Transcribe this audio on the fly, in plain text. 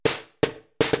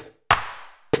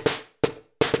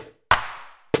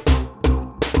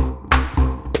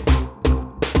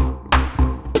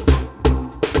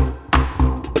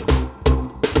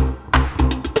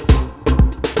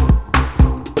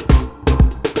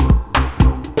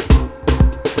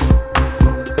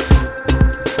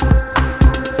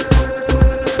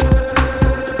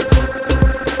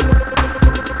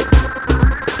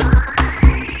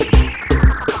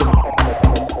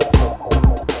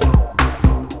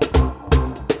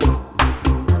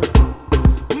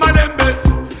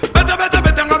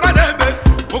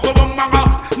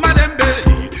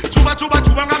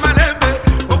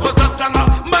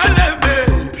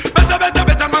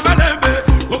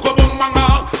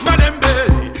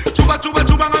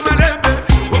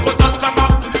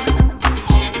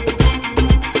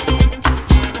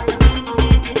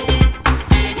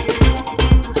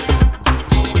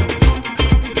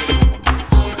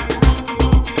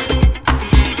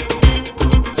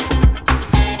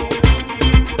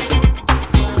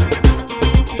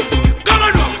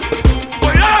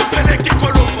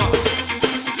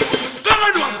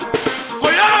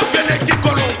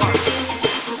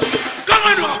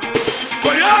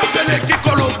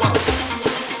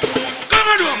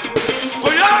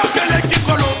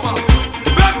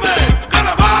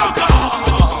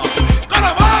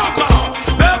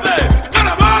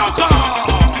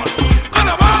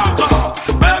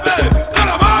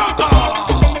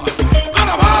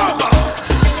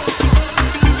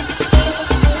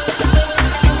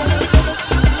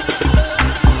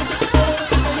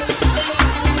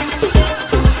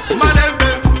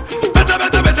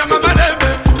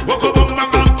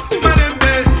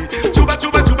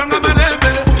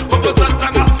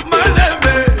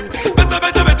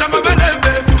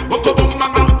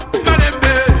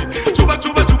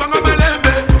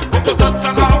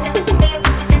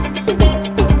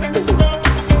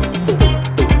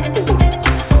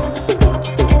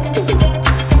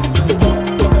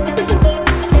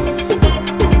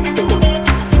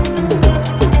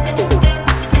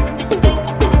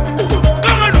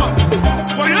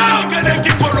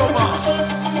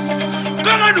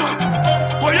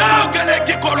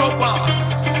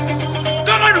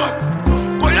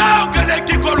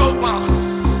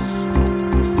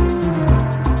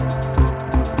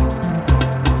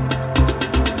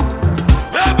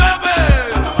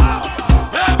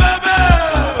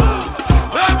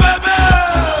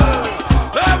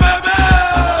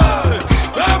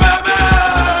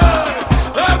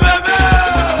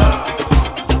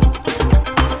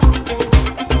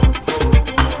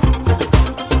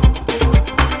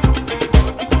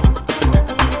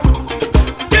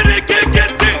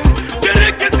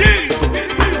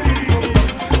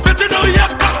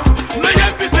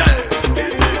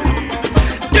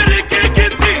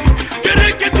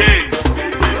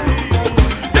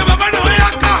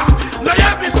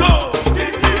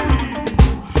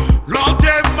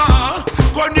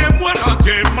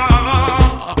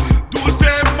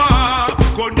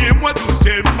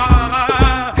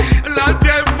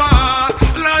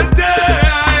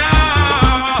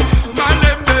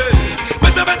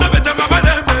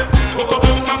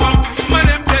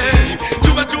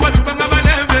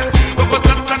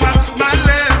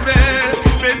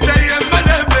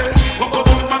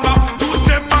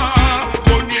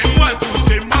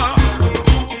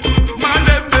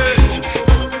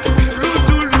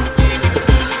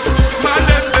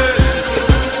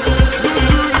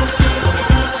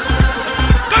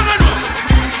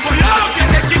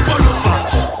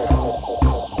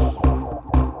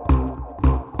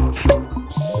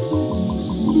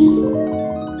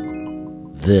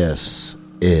This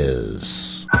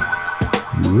is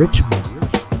Richmond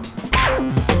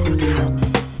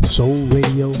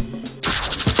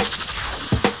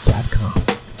SoulRadio.com.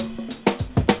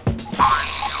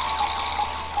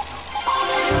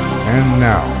 And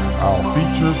now, our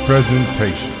feature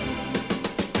presentation.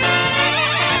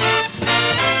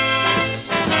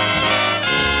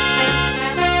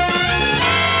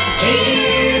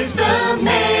 Here's the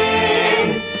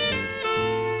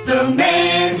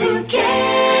man who cares,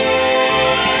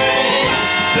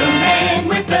 the man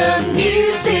with the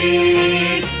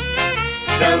music,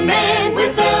 the man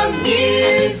with the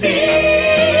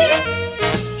music.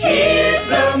 Here's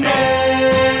the man.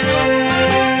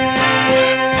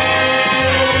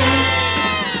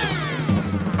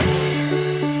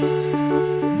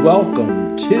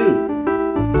 Welcome to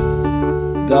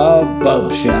the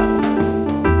Bopst Show.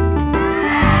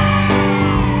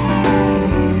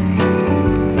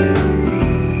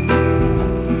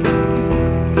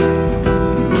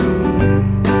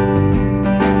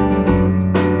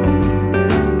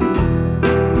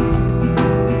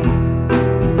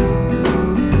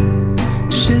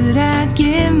 Should I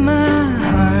give my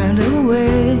heart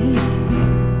away?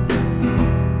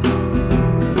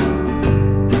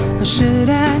 Or should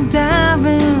I dive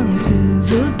into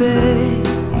the bay?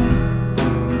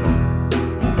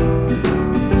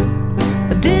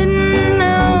 I didn't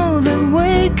know that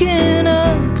waking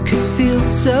up could feel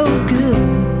so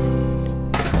good,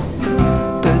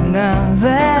 but now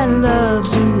that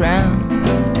love's around,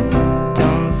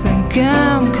 don't think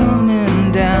I'm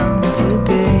coming down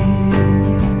today.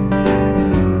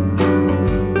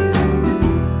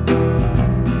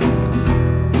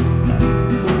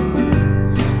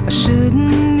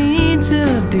 Shouldn't need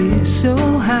to be so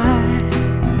high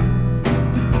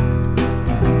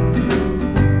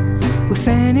with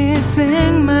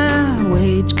anything my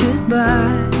wage could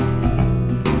buy.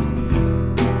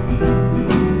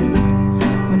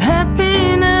 When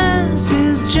happiness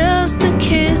is just a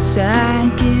kiss I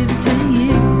give to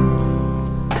you,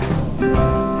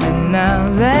 and now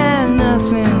that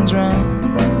nothing's wrong,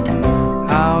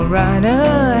 I'll write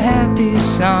a happy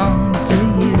song for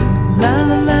you. La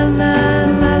la la la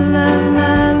la la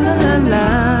la la la la.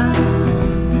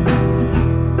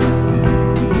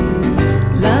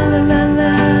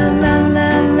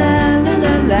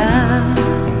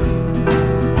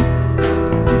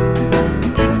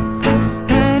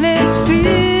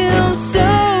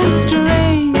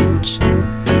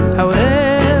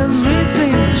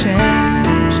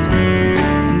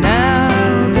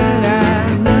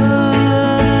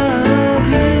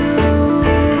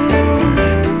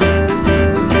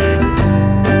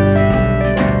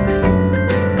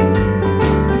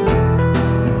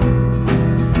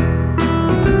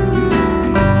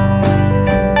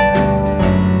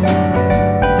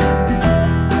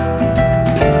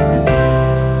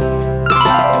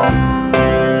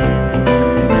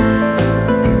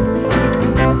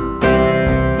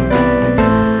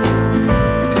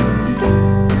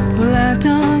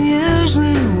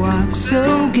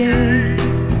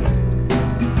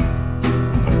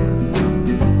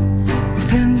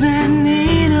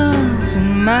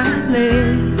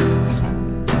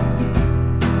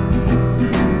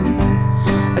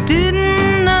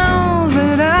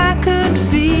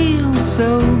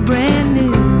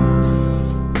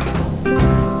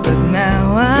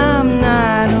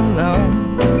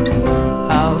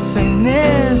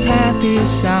 this happy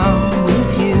song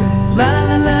with you. La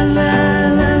la la la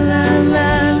la la la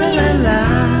la la la.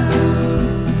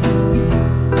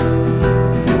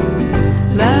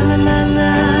 La la la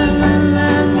la la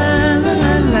la la la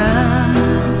la la.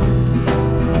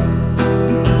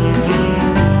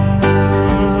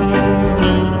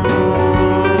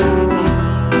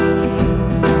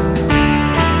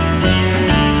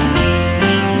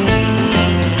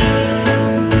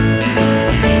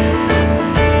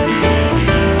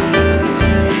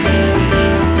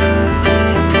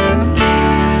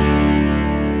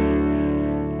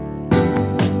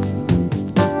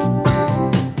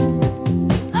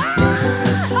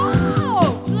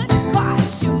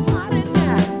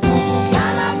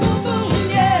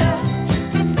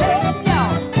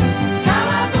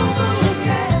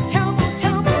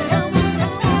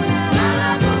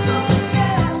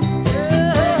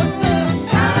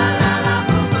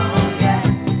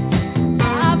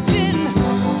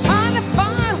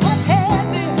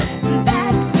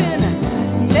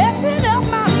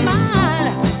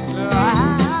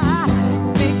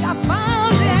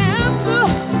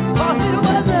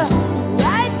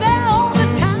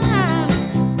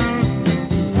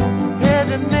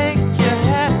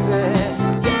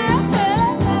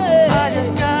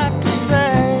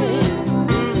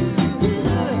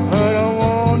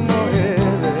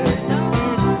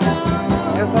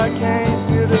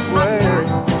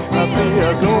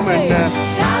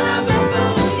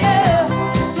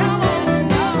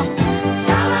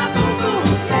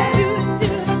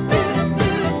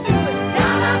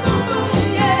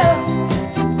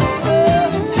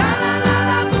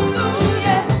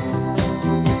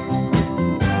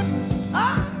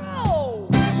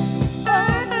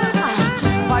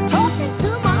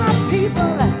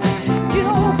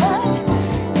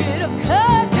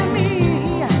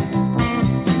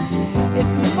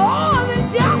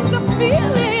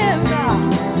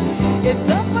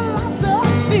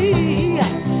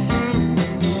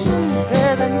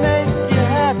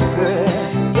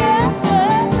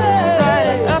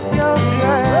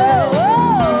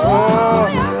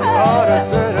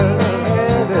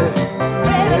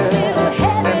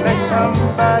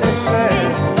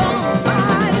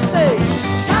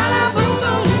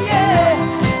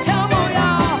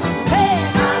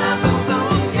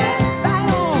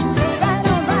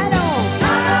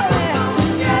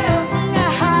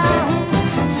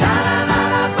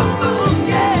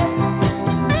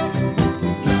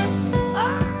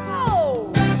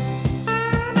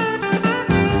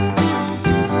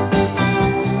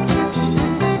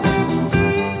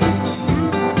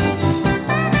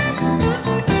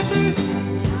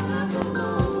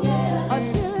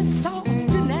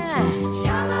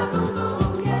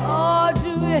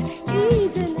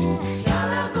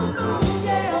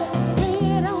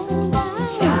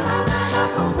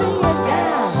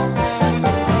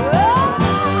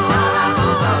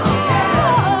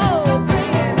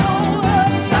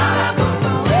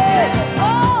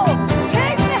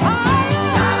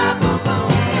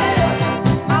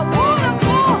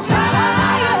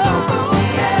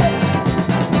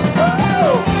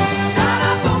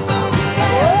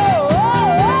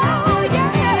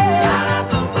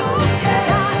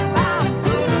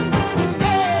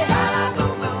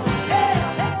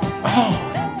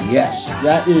 Yes,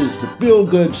 that is the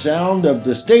feel-good sound of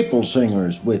the Staple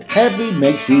Singers with Heavy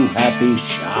Makes You Happy,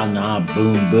 Sha-Na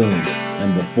Boom Boom.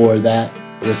 And before that,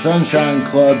 the Sunshine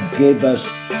Club gave us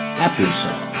Happy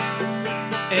Song.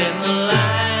 In the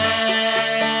land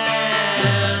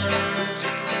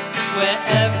where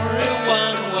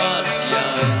everyone was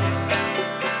young,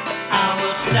 I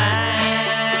will stand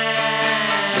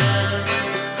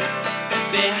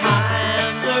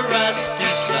behind the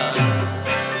rusty sun.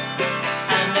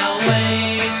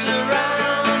 Wait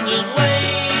around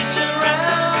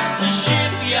the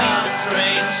shipyard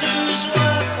cranes whose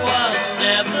work was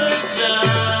never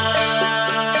done.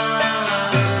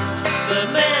 The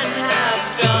men have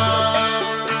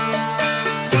gone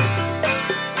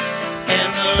in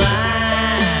the land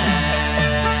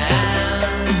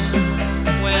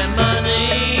where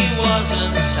money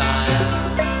wasn't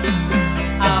time.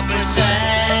 I'll pretend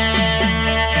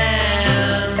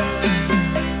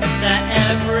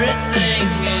everything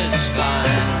is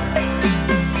fine,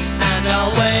 and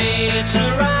I'll wait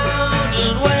around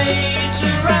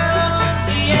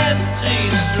the empty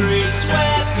streets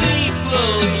where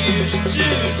people used to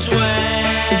dwell.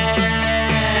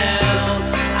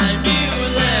 I knew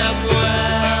them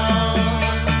well.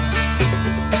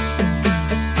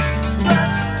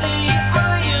 Rusty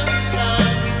iron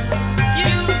sun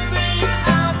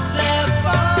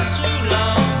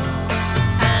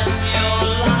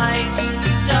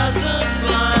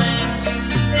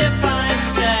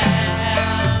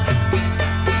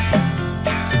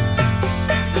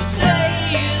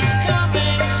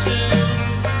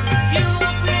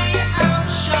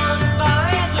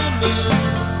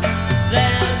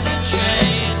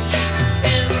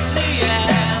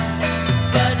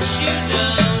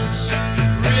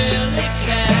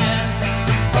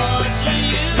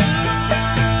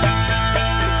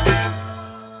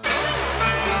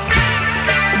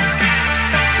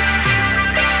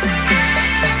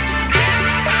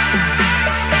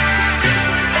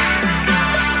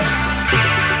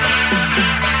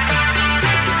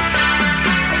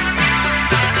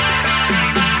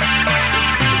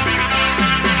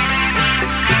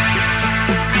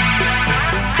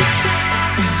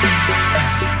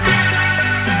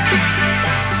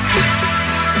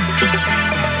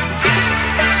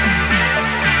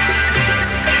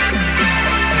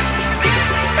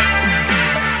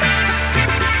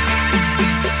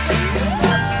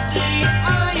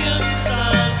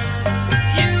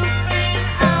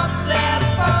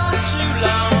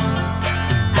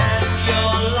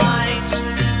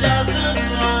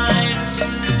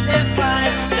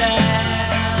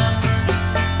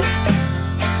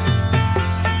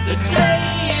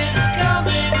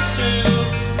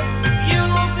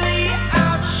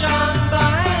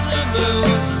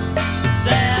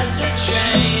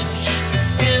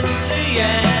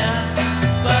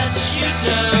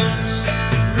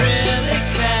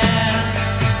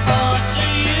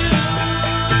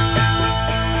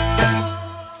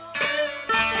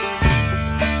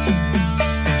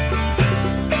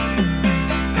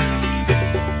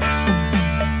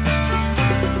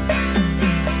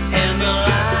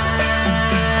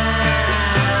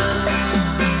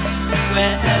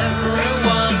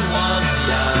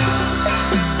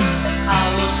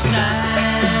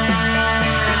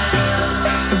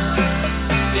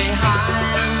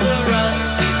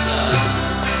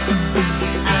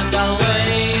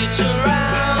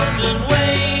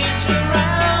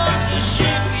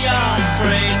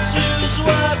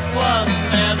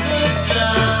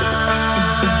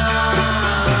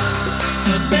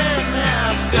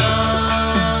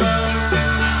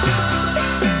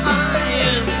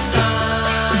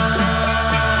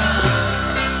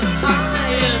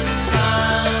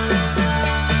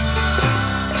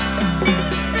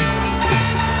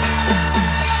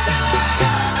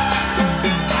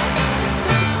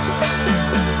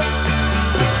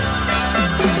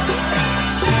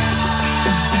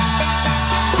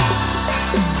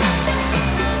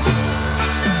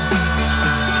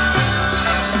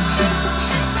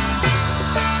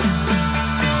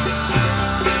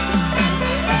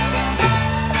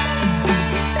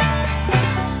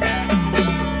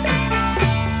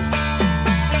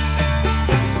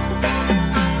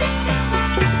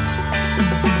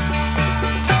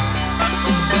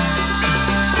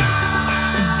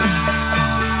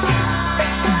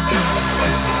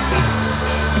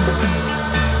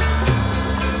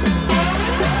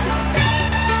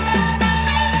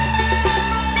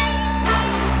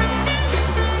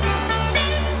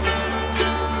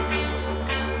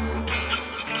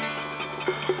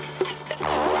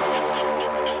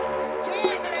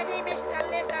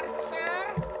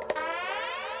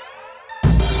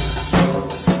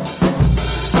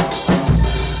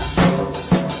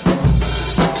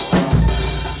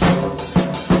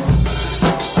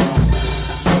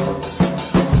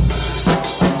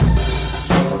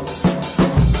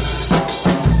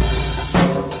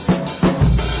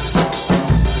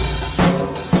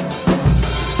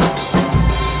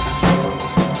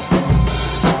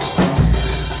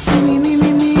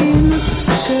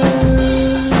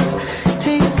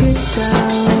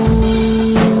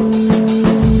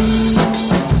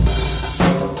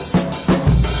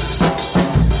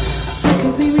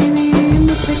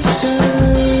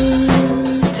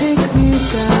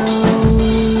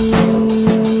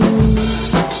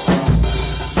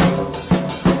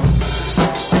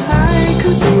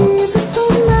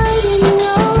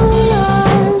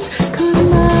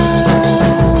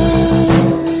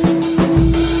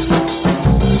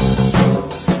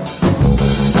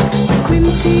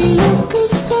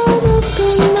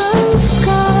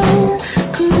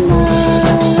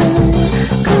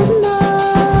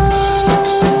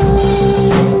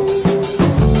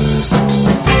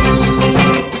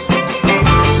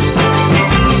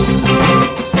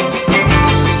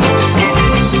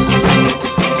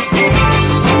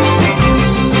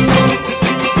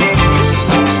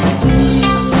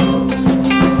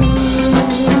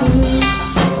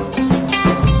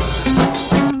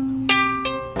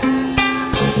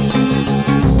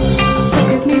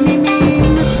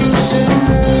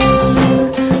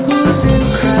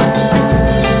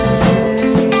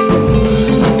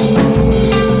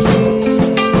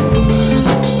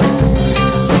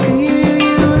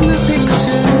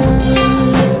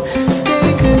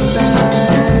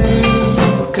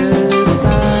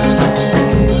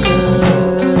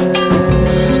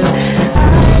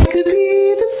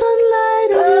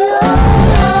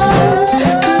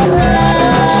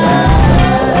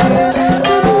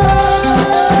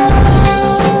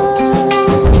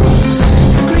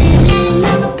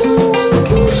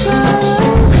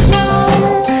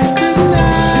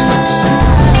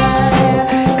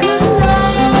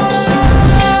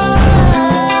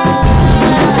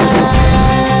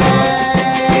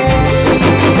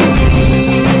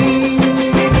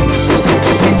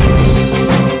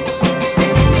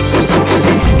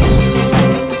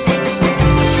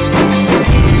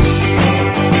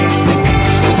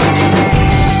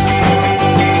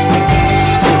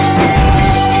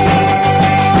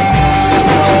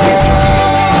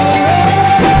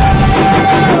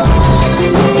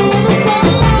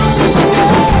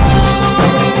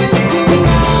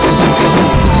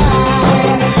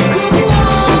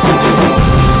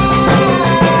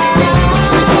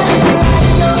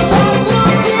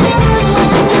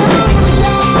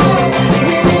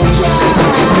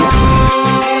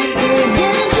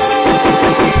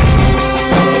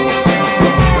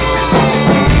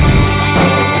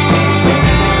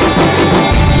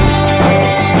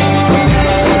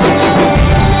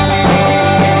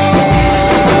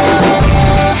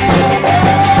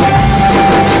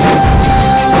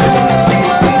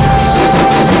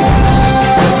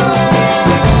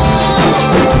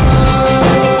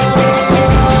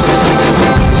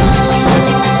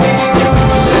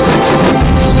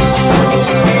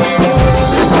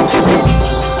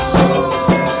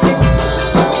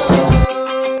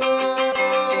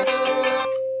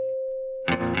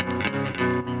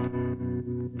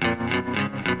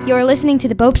You're listening to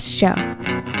The Bopst Show.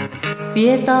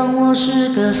 别当我是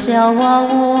个小娃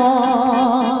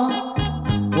娃，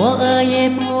我儿也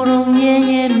不聋，爷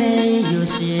也没有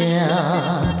瞎，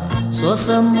说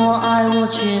什么爱我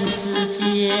全世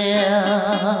界。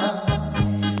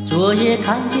昨夜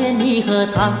看见你和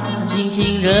他亲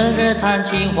亲热热谈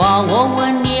情话，我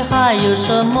问你还有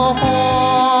什么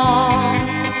话？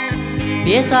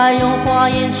别再用花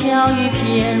言巧语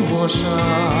骗我傻，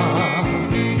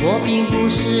我并不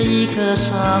是一个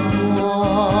傻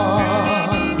瓜。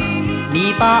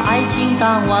你把爱情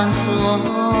当玩耍，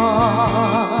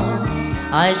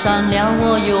爱上了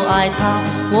我又爱他，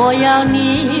我要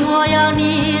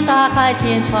你打开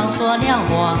天窗说亮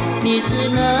话，你只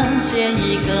能选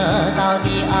一个，到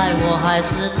底爱我还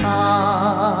是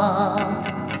他？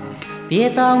别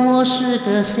当我是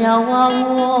个小娃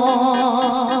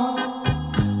娃，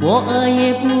我儿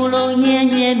也不聋，眼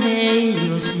也没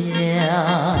有瞎，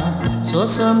说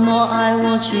什么爱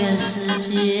我全世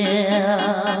界。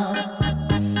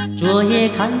昨夜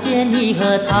看见你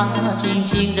和他亲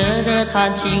亲热热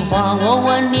谈情话，我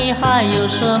问你还有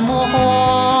什么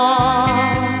话？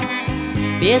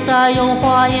别再用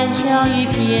花言巧语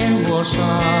骗我傻，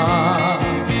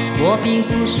我并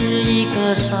不是一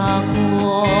个傻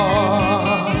瓜。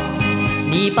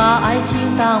你把爱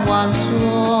情当玩耍，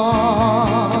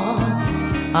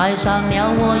爱上了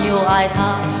我又爱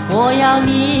他，我要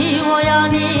你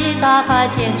打开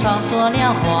天窗说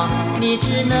亮话，你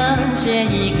只能选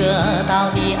一个，到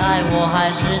底爱我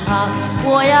还是他？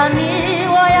我要你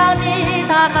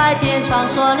打开天窗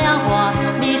说亮话，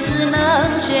你只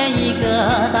能选一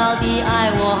个，到底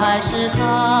爱我还是他？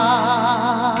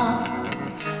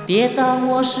别当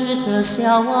我是个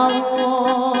小娃娃，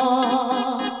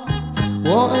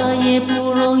我儿也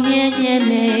不聋，眼也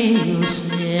没有瞎，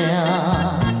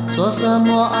说什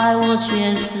么爱我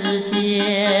全世界。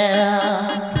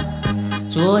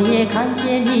昨夜看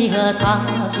见你和他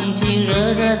亲亲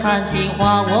热热谈情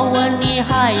话，我问你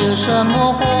还有什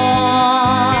么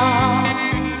话？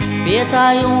别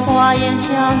再用花言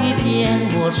巧语骗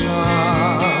我傻，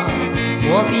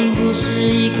我并不是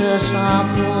一个傻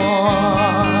瓜。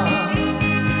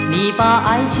你把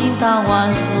爱情当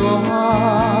玩耍，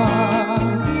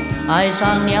爱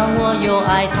上了我又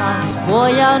爱他，我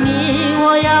要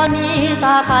你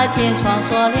打开天窗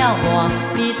说亮话，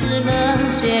你只能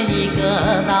选一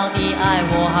个，到底爱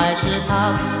我还是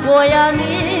他？我要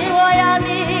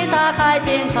你打开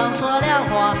天窗说亮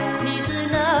话，你只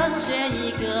能选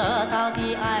一个，到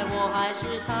底爱我还是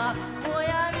他？我要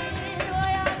你。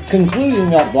Concluding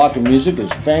that block of music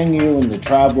is Fang You and the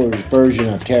Travelers' version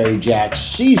of Terry Jack's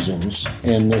Seasons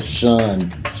in the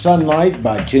Sun. Sunlight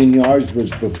by Tune Yards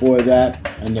was before that,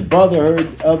 and the Brotherhood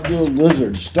of the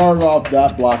Lizard started off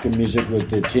that block of music with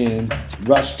the tune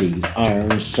Rusty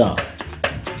Iron Sun.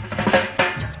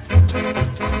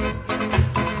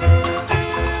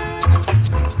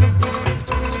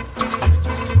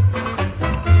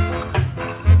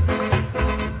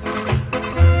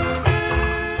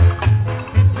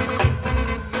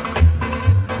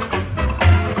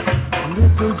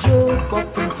 Joe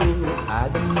bucked into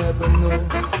I'd never know.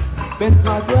 Bent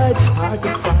my rights hard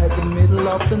to fight the middle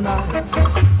of the night.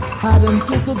 Hadn't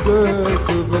took a girl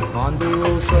to the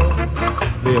Ponderosa.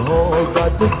 They all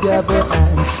got together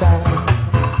and sang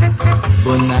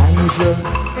Bonanza,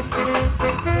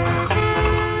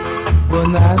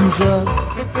 Bonanza,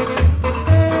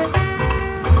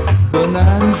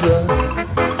 Bonanza.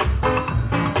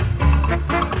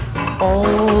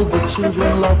 All the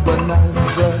children love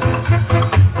Bonanza.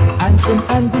 Handsome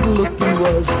and good looking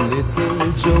was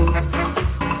little Joe.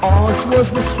 Oz was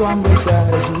the strongest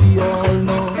as we all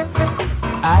know.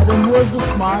 Adam was the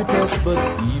smartest, but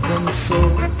even so,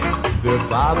 their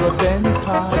father Ben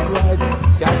Cartwright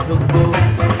got to go.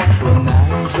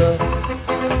 Bonanza,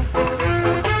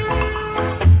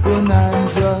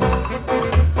 Bonanza,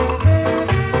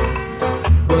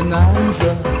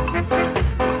 Bonanza.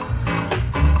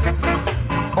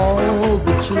 All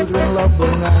the children love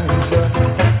Bonanza.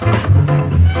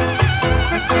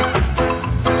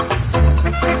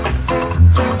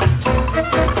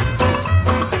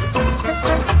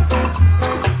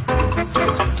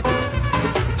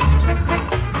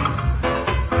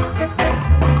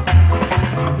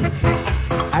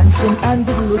 Handsome and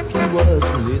good looking was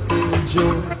little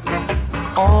Joe.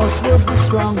 Oz was the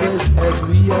strongest as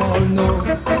we all know.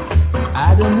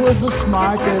 Adam was the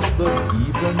smartest, but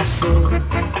even so,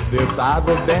 their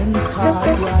father Ben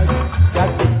Cartwright got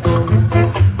to go.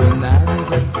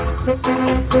 Bonanza,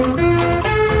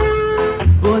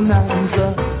 Bonanza,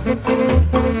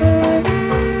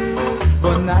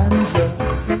 Bonanza.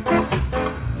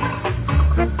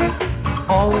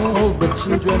 all the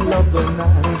children love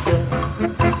bonanza.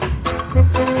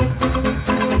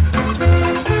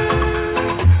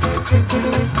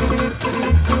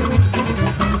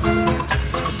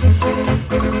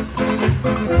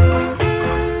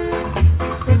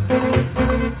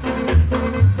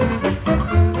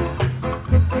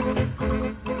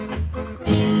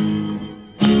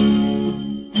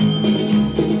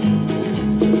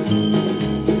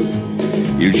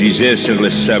 Il gisait sur le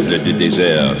sable du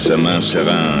désert, sa main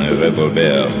serrant un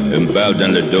revolver. Une balle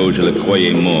dans le dos, je le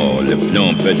croyais mort. Le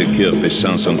plomb près du cœur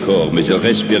baissant son corps, mais il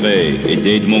respirait.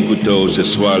 Aidé de mon couteau, ce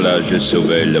soir-là, je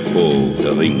sauvais le pauvre de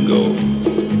Ringo.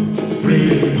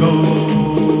 Ringo,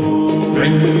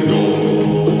 Ringo.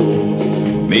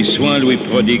 Mes soins lui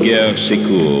prodiguèrent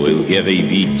secours, il guérit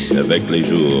vite avec les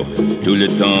jours. Tout le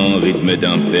temps, rythme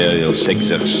d'enfer, il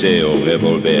s'exerçait au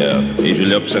revolver. Et je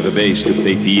l'observais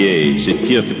stupéfié, ce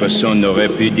tir que personne n'aurait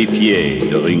pu défier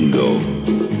de Ringo.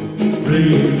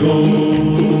 Ringo,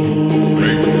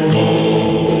 Ringo.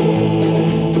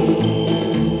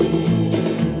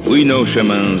 Oui, nos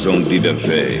chemins ont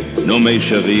divergé. Nommé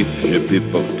shérif, je pus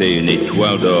porter une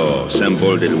étoile d'or,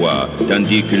 symbole de loi,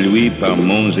 tandis que lui, par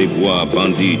monts et bois,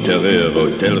 bandit, terreur, au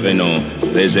tel renom,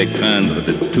 faisait craindre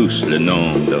de tous le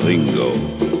nom de Ringo.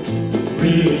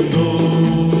 Ringo,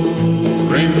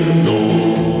 Ringo.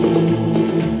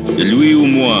 De lui ou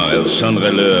moi, elle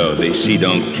sonnerait l'heure,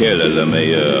 décidant quel est le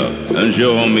meilleur. Un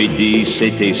jour on m'a dit,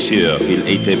 c'était sûr qu'il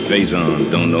était présent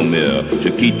dans nos mœurs. Je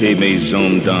quittais mes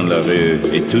hommes dans la rue,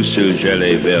 et tout seul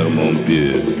j'allais vers mon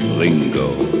but.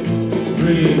 Ringo.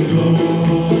 Ringo,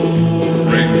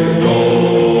 Ringo.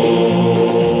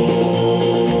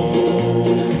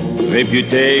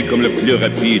 Réputé comme le plus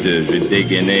rapide, je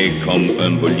dégainais comme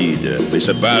un bolide. Mais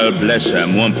ce balle blessa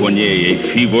mon poignet et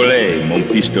fit voler mon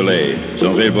pistolet.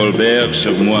 Son revolver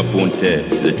sur moi pointait,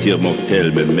 le tir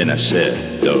mortel me menaçait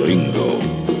de Ringo.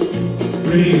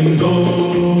 Ringo,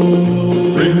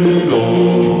 Ringo.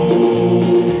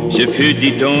 Ce fut,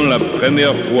 dit-on, la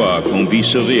première fois qu'on vit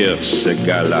sourire ce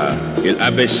gars-là. Il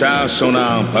abaissa son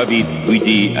arme pas vite, puis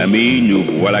dit, ami, nous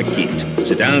voilà quittes.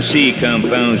 C'est ainsi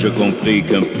qu'enfin je compris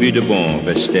qu'un peu de bon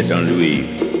restait en lui,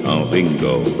 en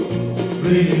Ringo.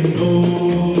 Ringo,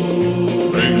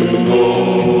 Ringo.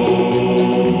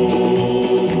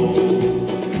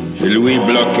 Je lui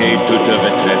bloquai toute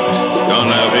retraite. Dans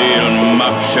la rue, on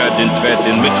marcha d'une traite,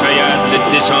 une mitraillade le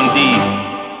descendit.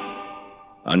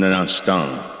 En un instant,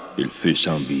 il fut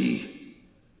sans vie.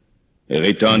 Et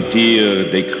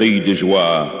retentirent des cris de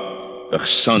joie.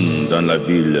 Personne dans la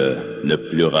ville ne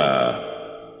pleura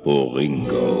pour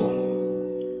Ringo.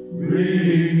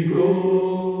 Ringo.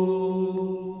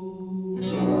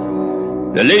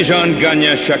 La légende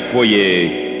gagna chaque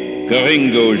foyer que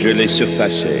Ringo je l'ai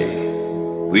surpassé.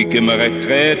 Puis que ma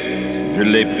retraite, je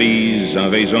l'ai prise en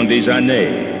raison des années,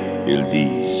 ils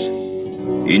disent.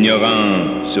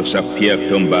 Ignorant sur sa pierre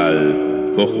tombale,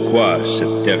 pourquoi se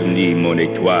ternit mon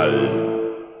étoile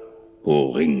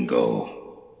pour Ringo.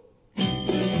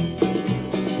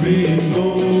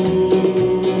 Ringo,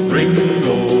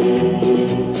 Ringo,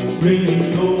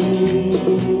 Ringo,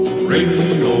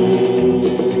 Ringo.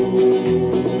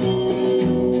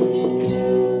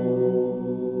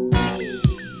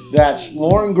 That's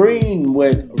Lauren Green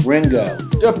with Ringo,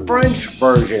 the French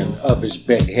version of his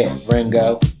big hit,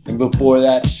 Ringo. And before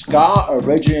that, ska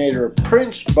originator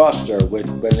Prince Buster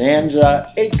with Bonanza,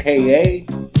 aka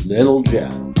Little Joe.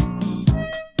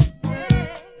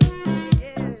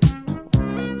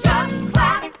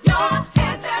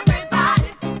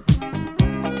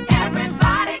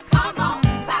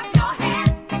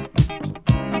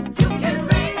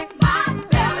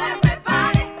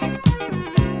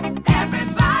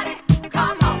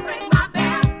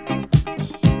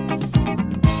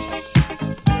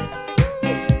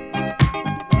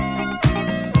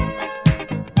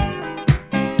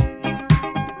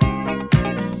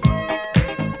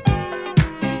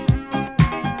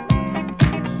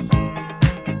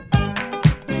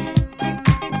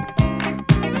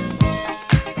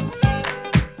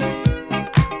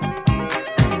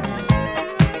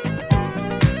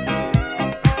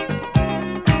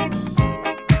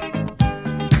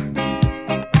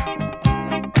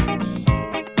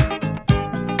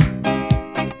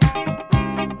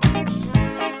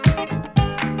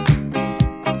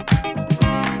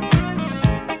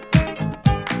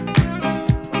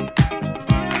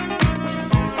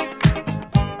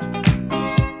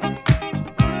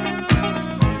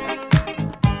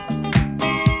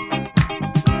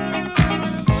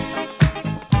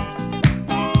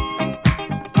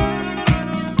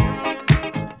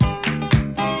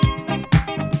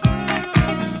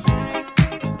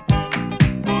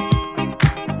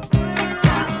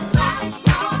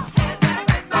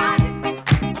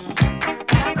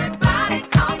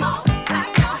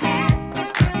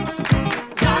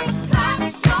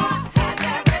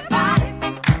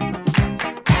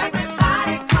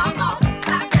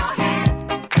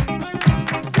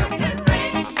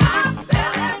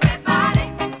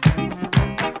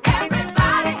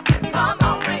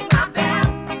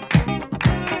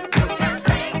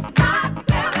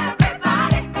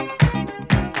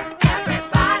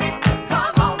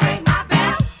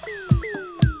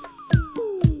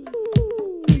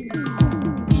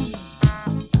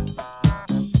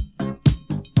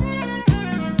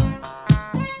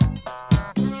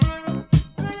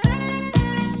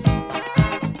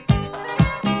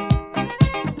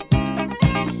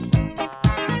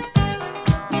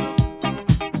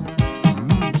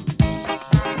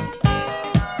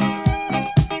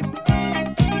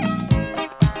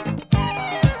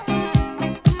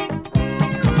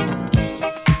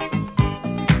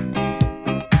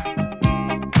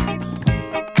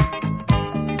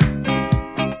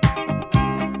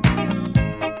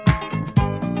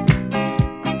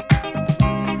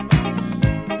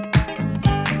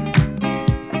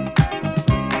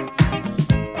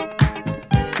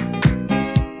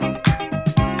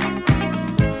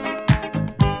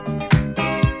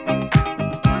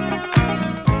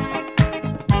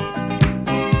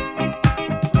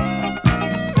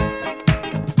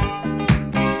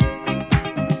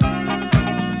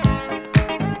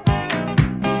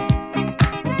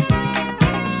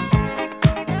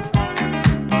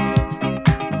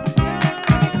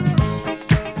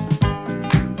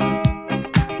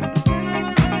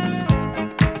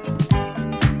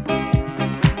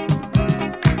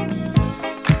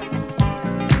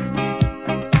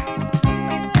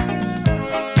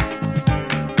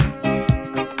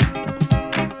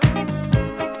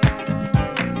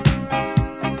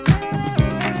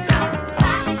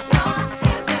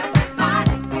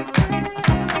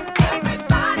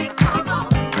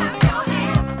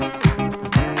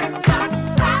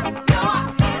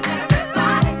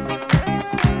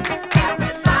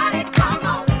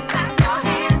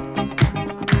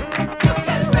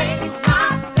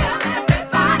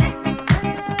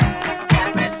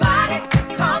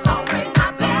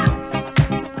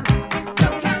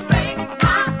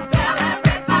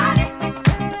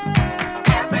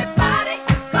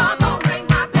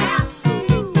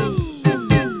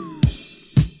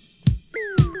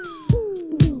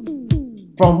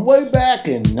 From way back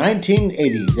in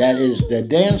 1980, that is the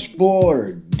dance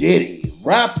floor ditty,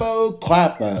 Rappo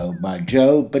Clappo by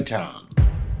Joe Baton.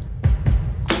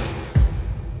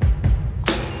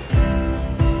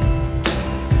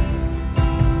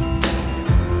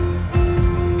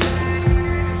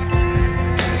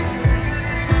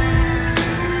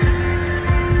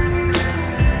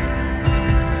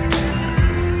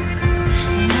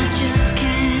 Even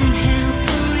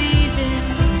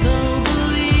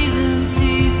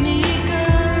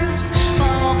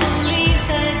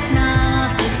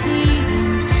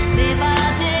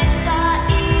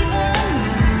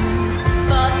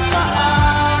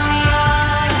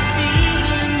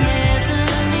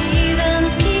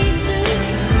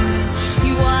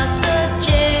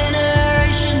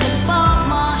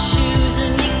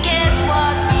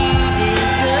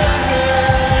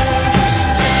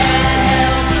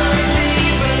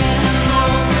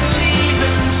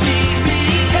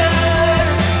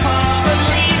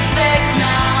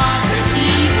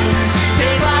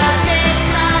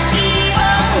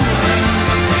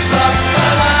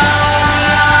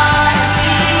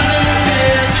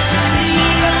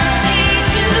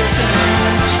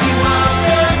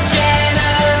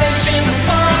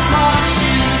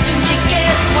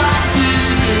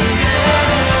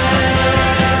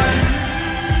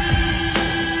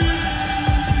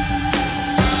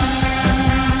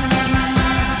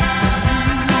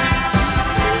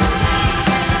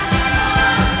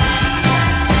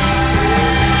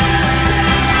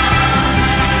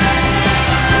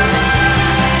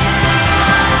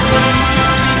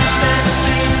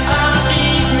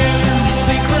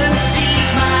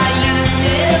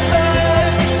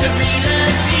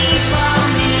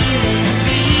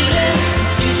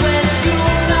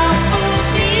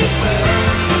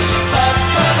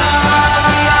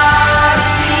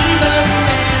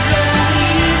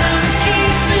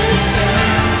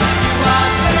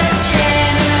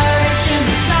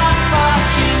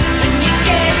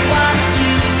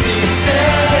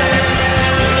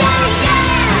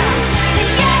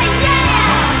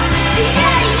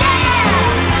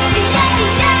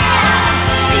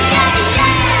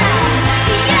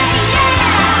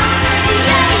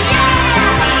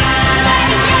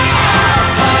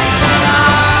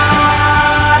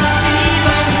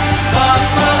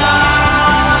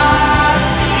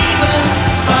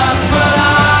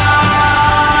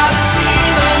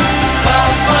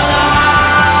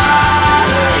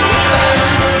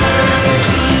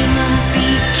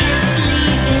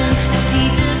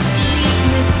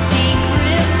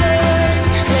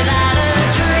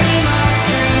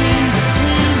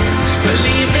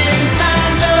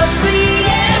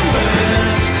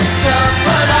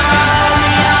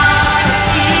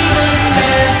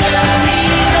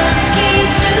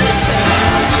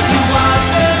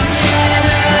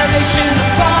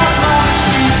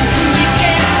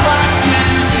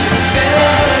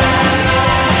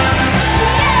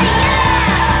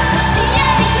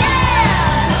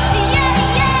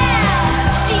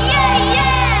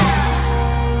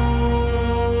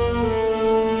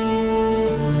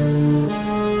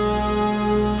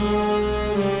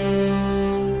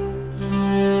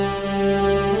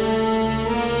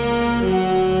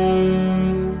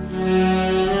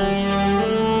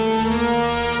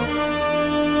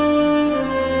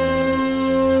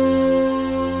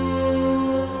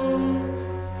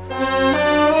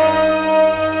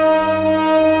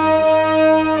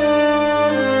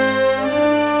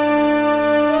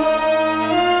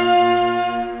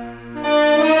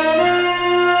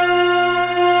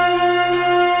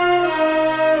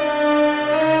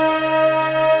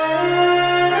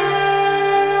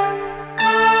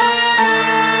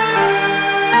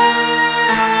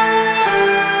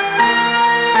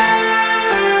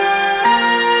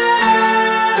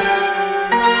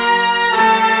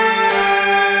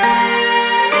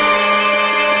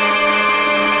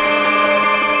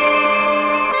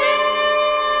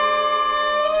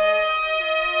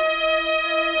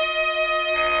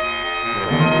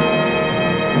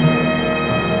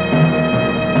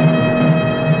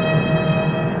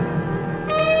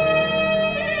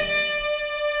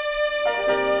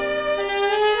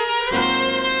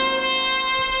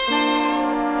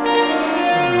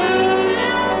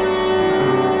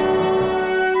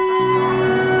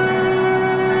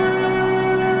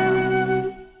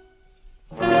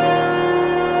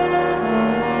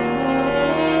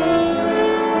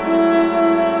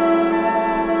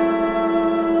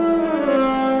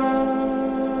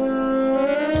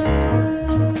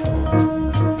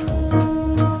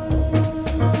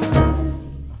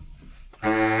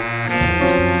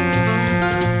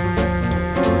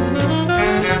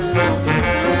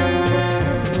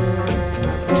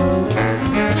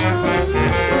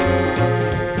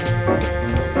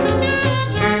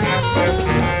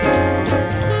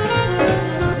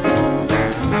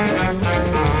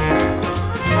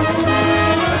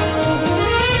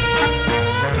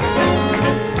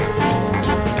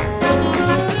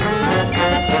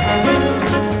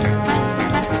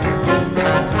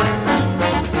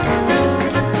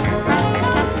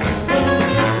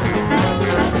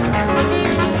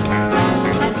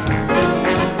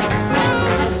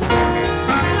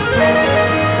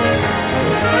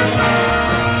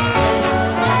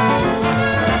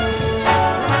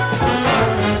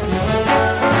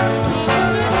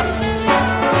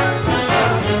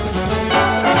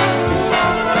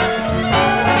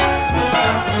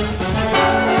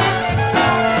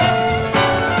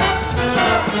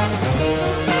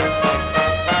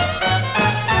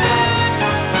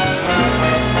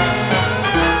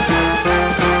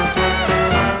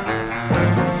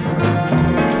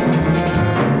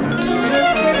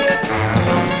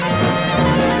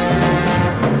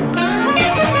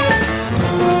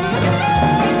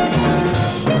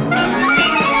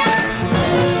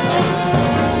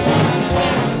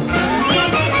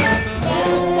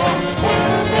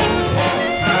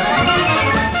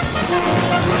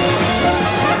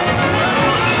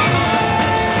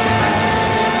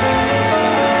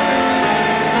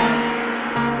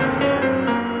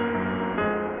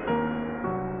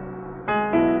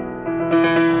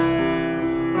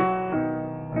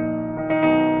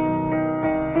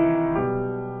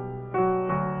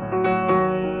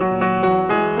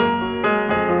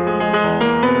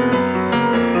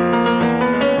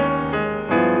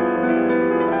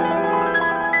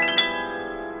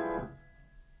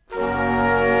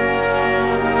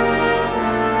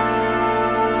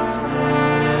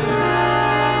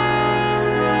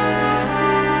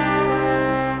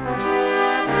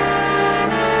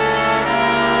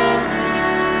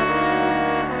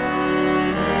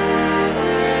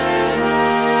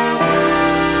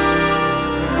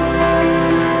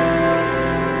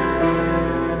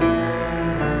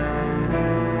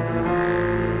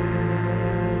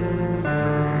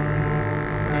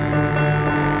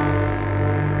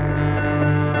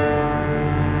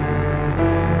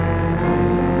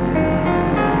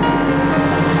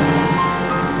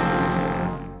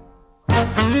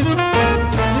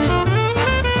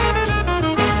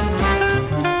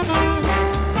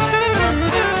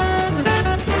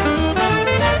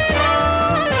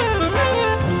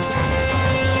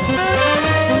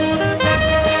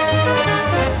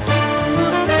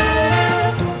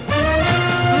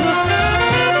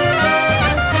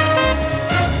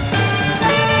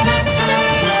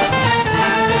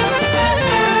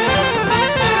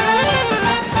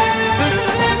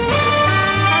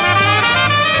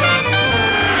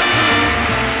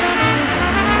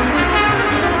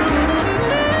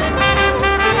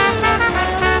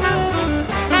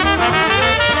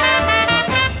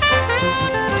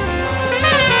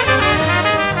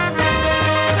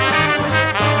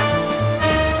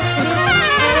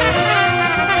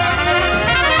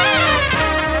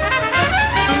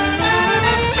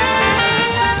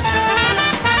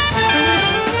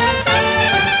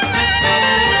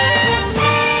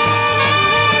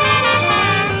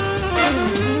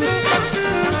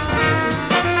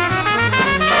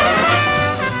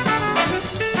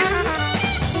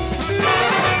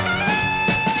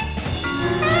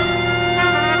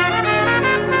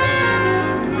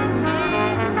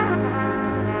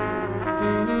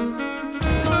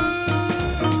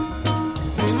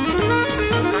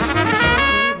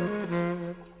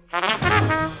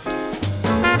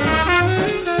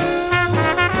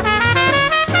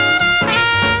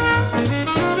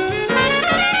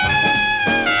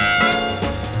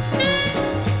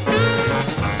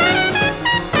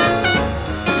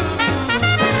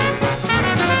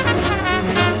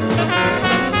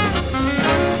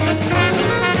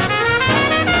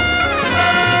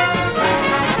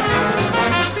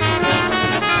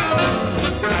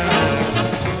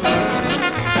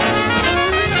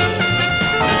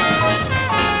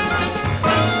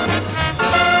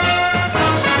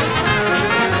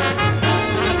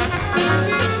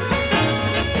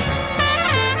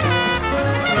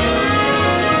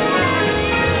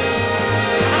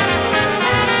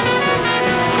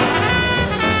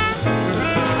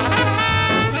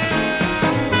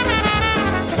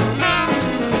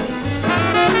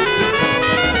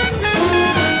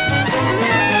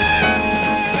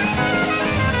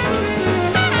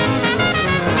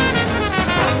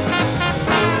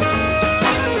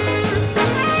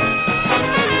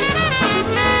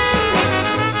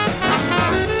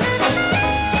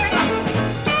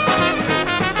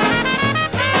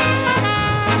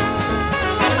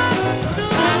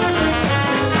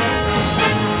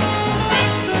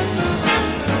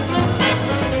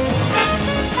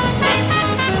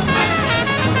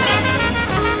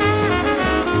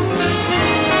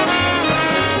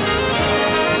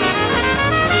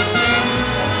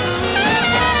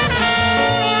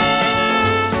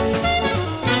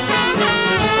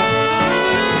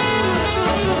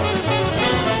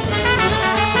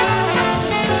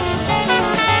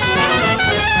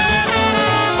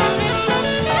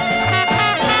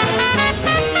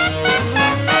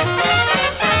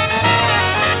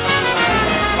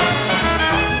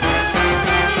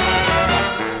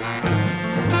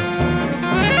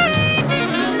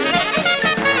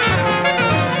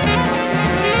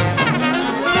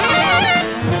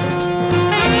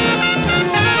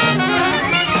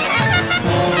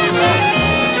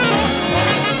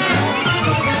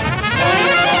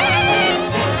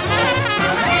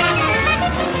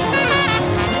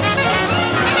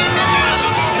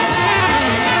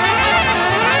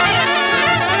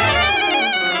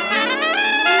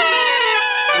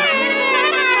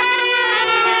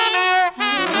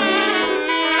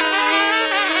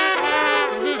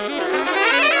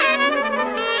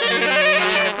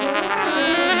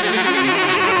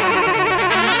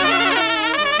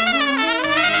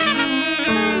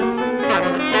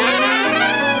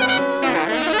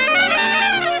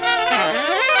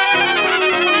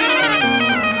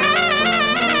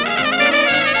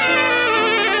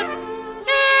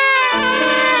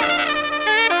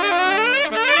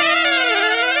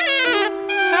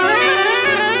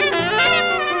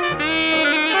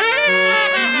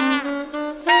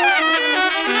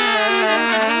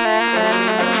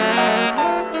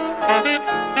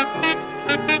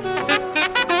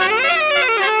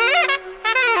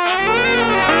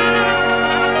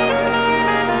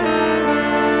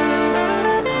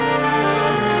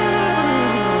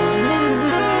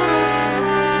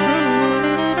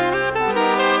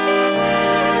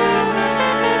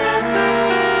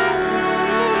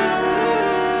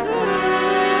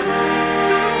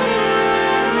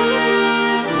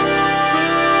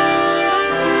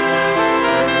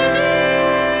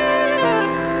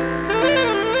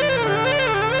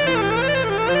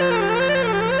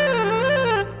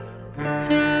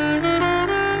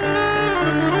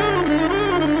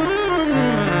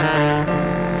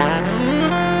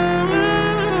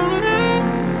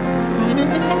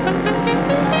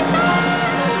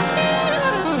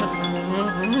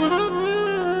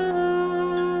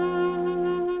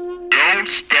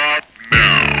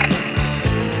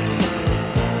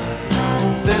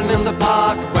Sitting in the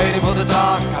park, waiting for the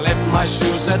dark. I left my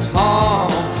shoes at home.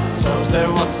 Suppose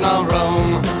there was no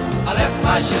room. I left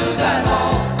my shoes at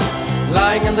home.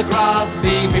 Lying in the grass,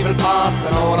 seeing people pass,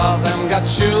 and all of them got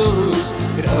shoes.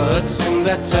 It hurts in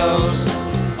their toes.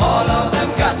 All of them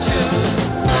got shoes.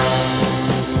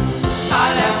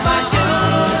 I left my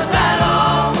shoes at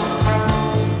home.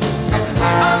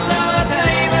 Under the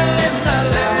table in the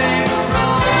living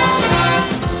room.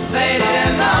 They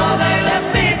didn't know they let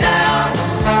me down.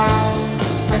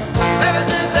 Ever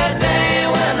since that day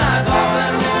when I brought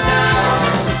them in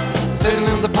town. Sitting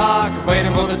in the park,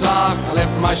 waiting for the dark. I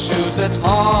left my shoes at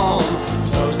home.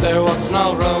 Suppose there was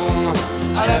no room.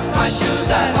 I left my shoes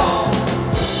at home.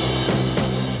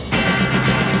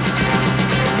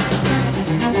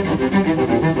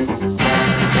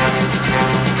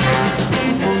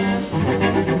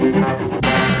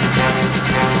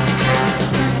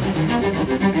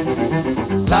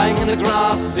 Lying in the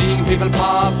grass, seeing people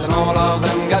pass, and all of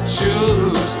them got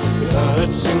shoes. It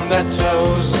hurts in their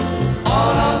toes.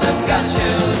 All of them got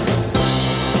shoes.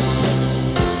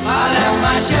 I left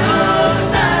my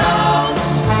shoes at home.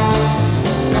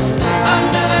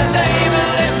 Under the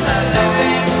table in the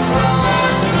living room.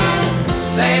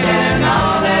 They didn't know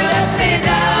they let me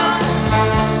down.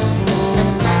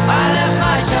 I left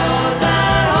my shoes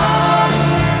at home.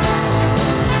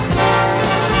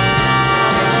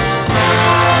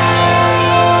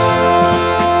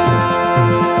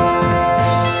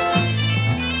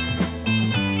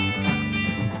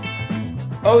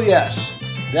 Oh yes,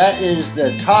 that is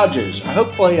the Tages.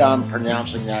 Hopefully I'm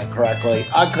pronouncing that correctly.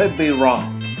 I could be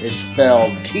wrong. It's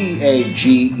spelled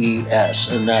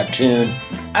Tages in that tune.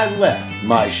 I left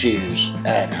my shoes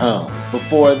at home.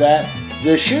 Before that,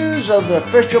 the shoes of the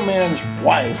fisherman's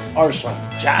wife are some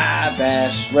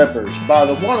jive-ass slippers by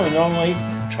the one and only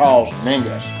Charles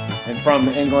Mingus. And from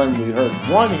England, we heard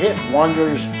one-hit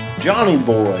wonders Johnny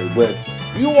Boy with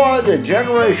You Are the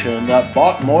Generation That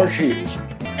Bought More Shoes,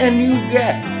 and you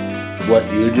get what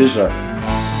you deserve.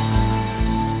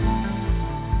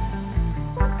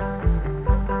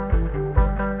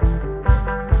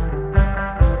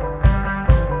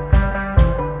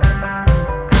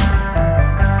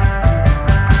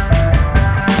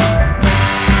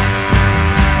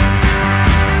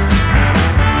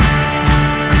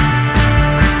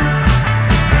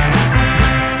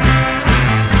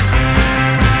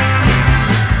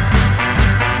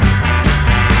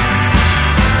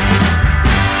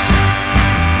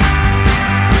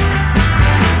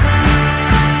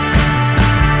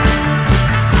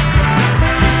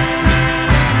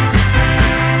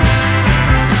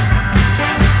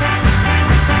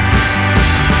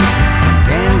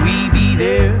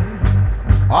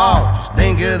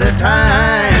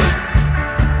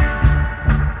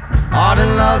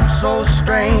 So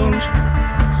strange,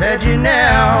 said you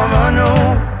never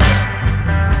know.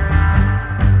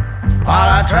 While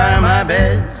I try my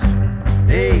best,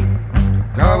 hey, to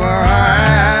cover our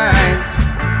eyes.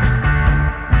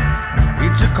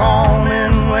 It's a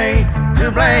common way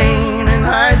to blame and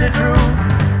hide the truth.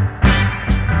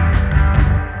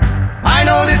 I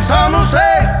know that some will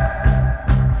say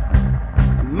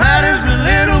it matters but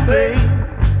little, babe.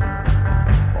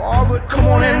 Oh, but come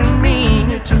on and mean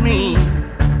it to me.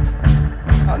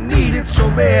 I need it so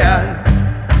bad.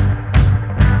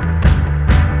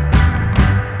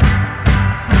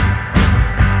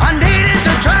 I needed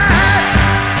to try.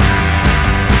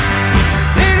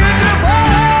 Needed to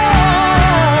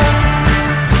fall.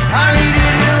 I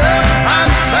needed your love.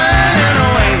 I'm finding a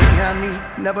way. I need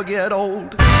never get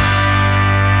old.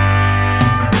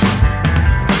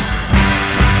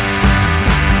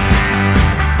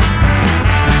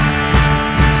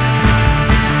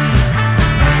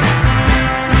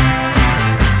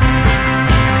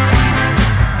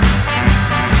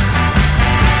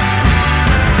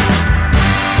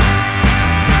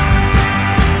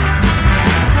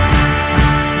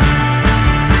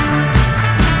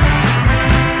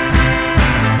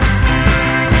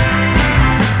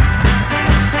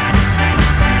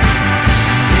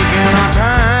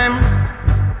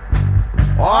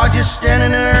 Just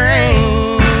standing in the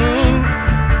rain,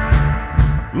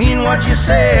 mean what you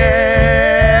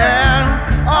said,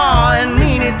 oh, and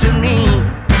mean it to me.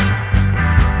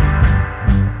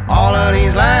 All of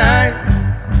these lies,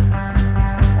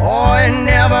 oh, and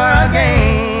never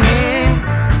again.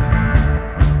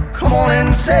 Come on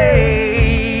and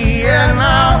say, and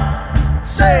I'll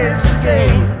say it's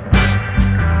again.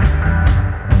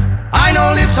 I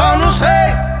know that some will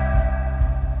say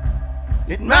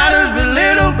it matters but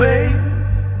little, babe.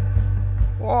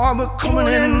 Oh, but come on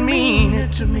and mean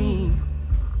it to me.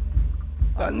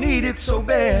 I need it so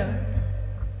bad.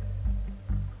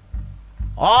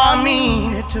 Oh, I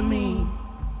mean it to me.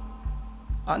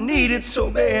 I need it so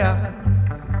bad.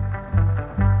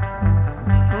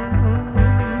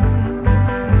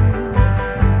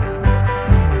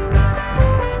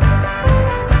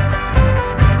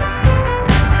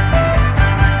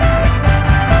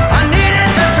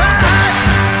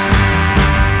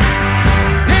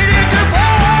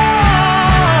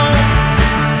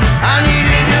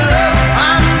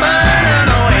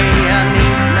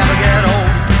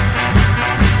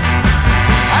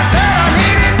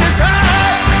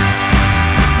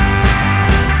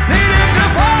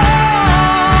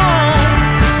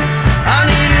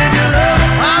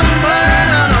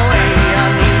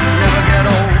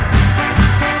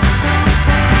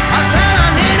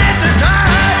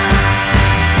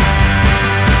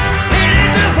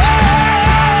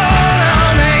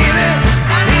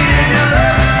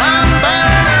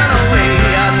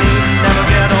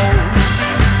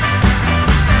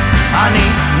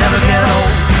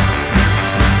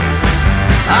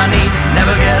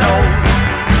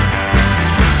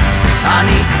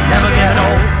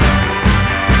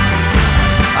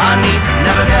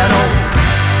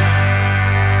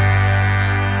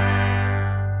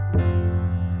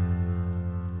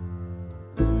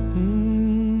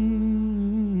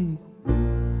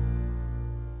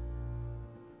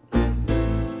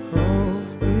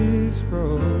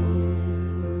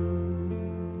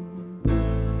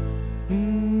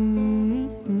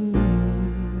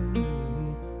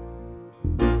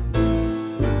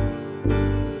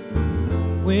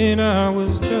 When I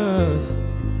was just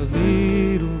a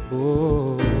little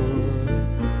boy,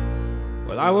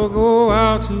 well, I would go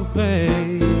out to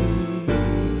play,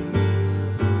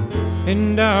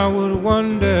 and I would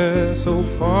wander so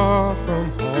far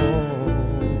from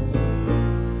home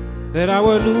that I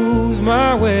would lose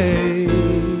my way,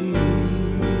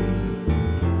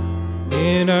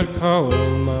 and I'd call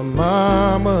on my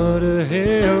mama to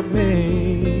help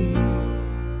me,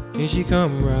 and she'd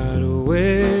come right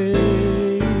away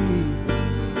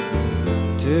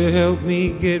to help me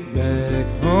get back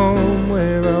home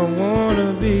where I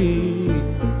wanna be.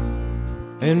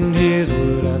 And here's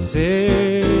what I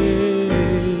say: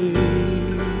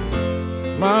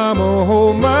 Mama,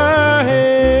 hold my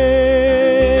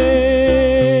hand.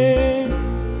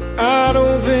 I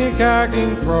don't think I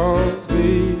can cross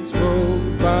this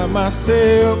road by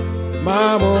myself.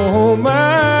 Mama, hold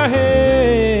my hand.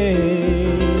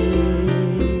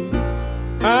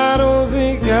 I don't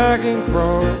think I can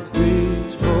cross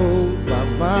this road by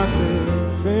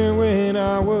myself. And when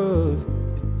I was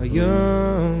a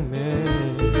young man,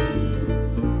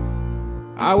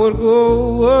 I would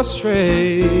go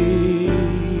astray.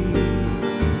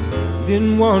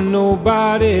 Didn't want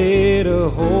nobody to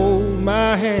hold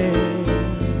my hand.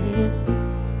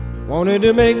 Wanted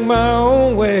to make my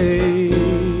own way.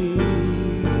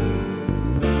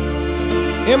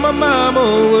 And my mama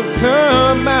would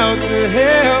come out to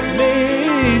help me,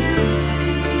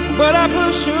 but I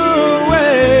push her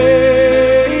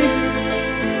away,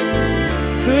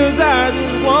 'cause I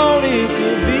just wanted to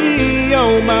be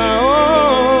on my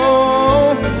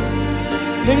own.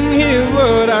 And here's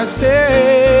what I say: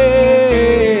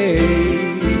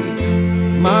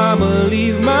 Mama,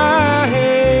 leave my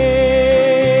hand.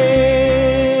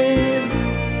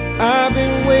 I've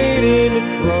been waiting to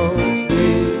cross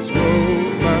this road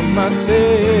by myself.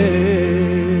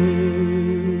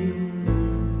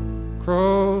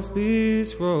 Cross this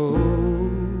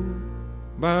road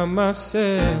by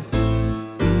myself.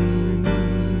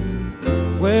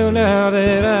 Well, now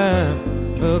that I'm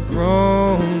a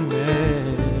grown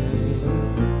man,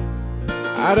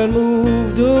 I done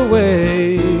moved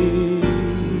away.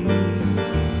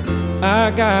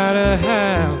 I got a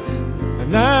house, a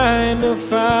 9 to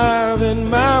 5, and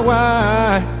my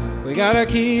wife, we got a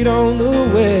kid on the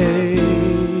way.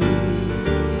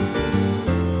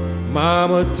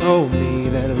 Mama told me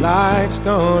that life's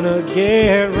gonna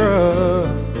get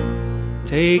rough.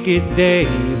 Take it day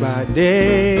by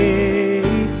day,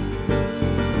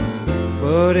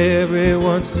 but every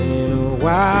once in a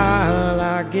while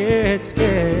I get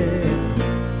scared,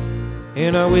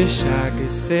 and I wish I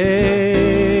could say,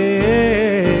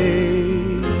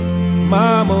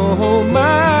 Mama, hold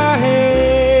my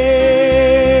hand.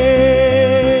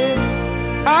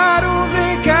 I don't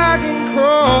think I can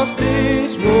cross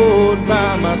this road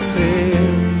by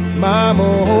myself. Mama,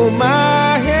 hold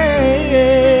my hand.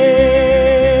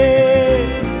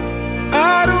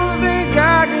 I don't think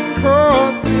I can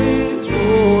cross this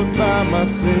road by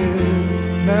myself.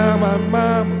 Now my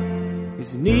mama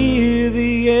is near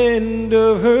the end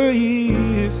of her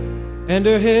years, and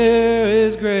her hair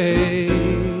is gray.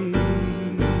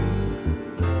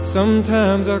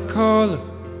 Sometimes I call her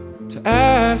to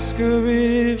ask her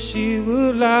if she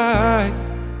would like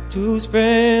to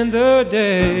spend the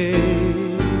day.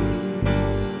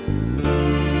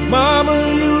 Mama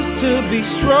used to be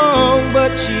strong,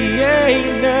 but she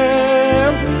ain't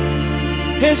now,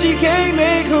 and she can't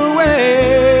make her way.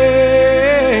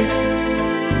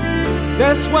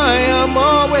 That's why I'm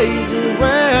always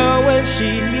around when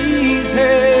she needs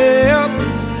help.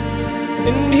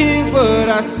 And here's what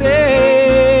I say: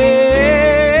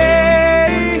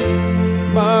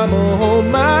 Mama, hold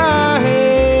my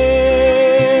hand.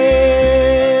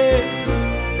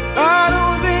 I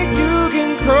don't think you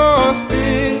can cross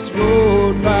this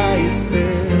road by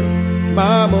yourself.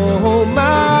 Mama, hold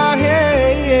my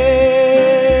hand.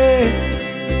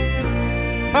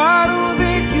 I don't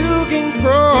think you can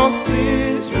cross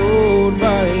this road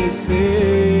by yourself.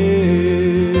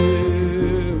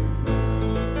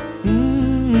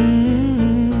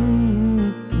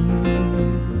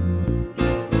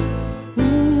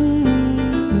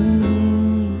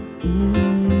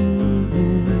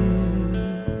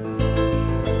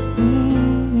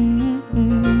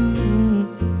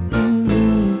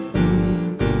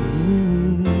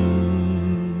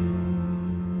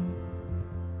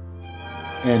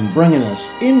 And bringing us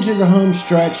into the home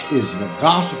stretch is the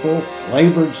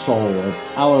gospel-flavored soul of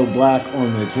Aloe Black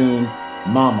on the tune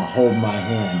Mama Hold My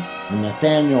Hand. And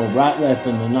Nathaniel Ratliff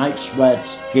and the Night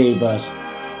Sweats gave us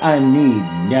I Need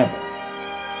Never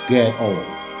Get Old.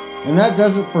 And that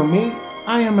does it for me.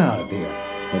 I am out of here.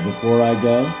 But before I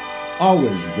go,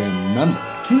 always remember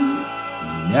to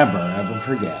never ever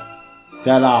forget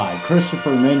that I,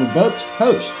 Christopher Raymond Bopst,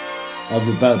 host of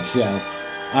The Bopst Show,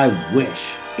 I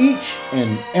wish each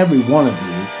and every one of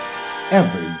you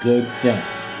every good thing.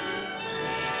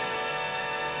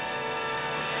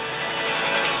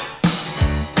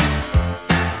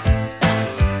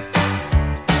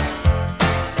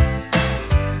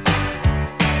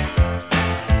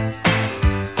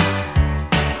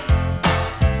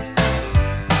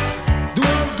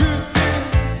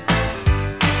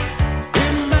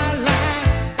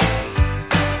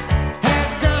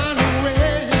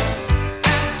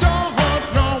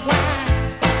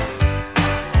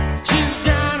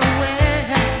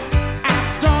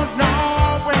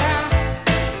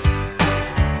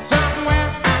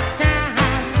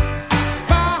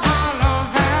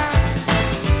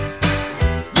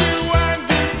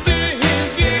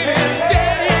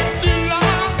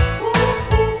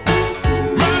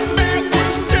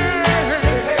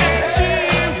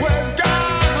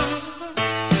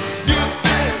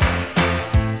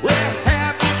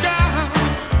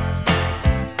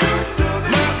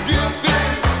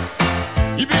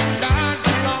 You've been down.